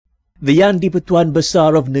The Yang di-Pertuan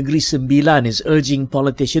Besar of Negeri Sembilan is urging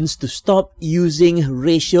politicians to stop using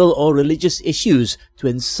racial or religious issues to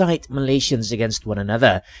incite Malaysians against one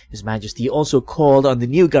another. His Majesty also called on the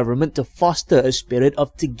new government to foster a spirit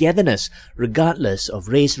of togetherness, regardless of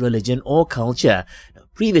race, religion or culture.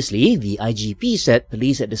 Previously, the IGP said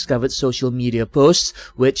police had discovered social media posts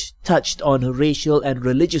which touched on racial and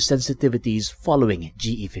religious sensitivities following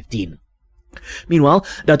GE15. Meanwhile,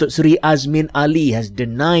 Datuk Seri Azmin Ali has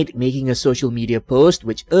denied making a social media post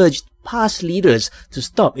which urged past leaders to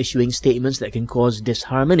stop issuing statements that can cause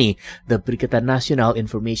disharmony. The Perikatan Nasional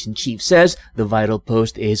Information Chief says the viral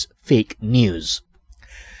post is fake news.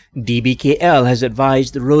 DBKL has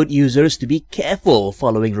advised road users to be careful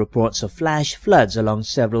following reports of flash floods along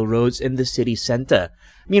several roads in the city centre.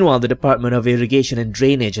 Meanwhile, the Department of Irrigation and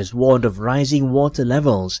Drainage has warned of rising water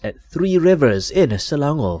levels at 3 rivers in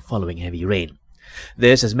Selangor following heavy rain.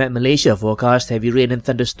 This has met Malaysia forecast heavy rain and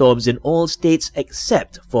thunderstorms in all states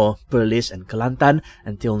except for Perlis and Kelantan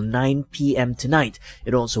until 9 p.m. tonight.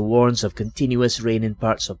 It also warns of continuous rain in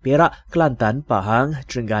parts of Perak, Kelantan, Pahang,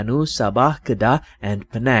 Terengganu, Sabah, Kedah and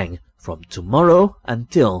Penang from tomorrow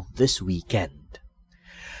until this weekend.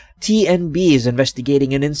 TNB is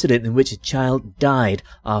investigating an incident in which a child died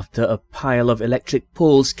after a pile of electric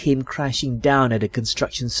poles came crashing down at a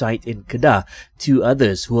construction site in Kedah. 2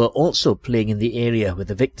 others who were also playing in the area with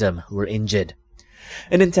the victim were injured.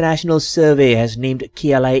 An international survey has named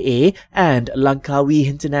KLIA and Langkawi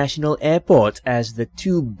International Airport as the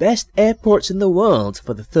 2 best airports in the world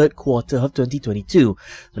for the 3rd quarter of 2022.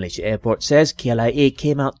 Malaysia Airport says KLIA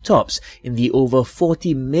came out tops in the over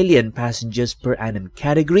 40 million passengers per annum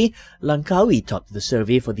category. Langkawi topped the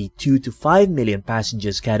survey for the 2 to 5 million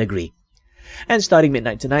passengers category. And starting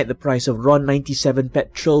midnight tonight, the price of RON97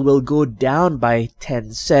 petrol will go down by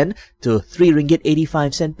 10 cent to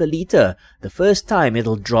RM3.85 per litre. The first time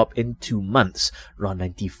it'll drop in 2 months.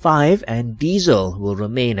 RON95 and diesel will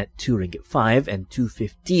remain at RM2.05 and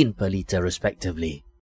RM2.15 per litre respectively.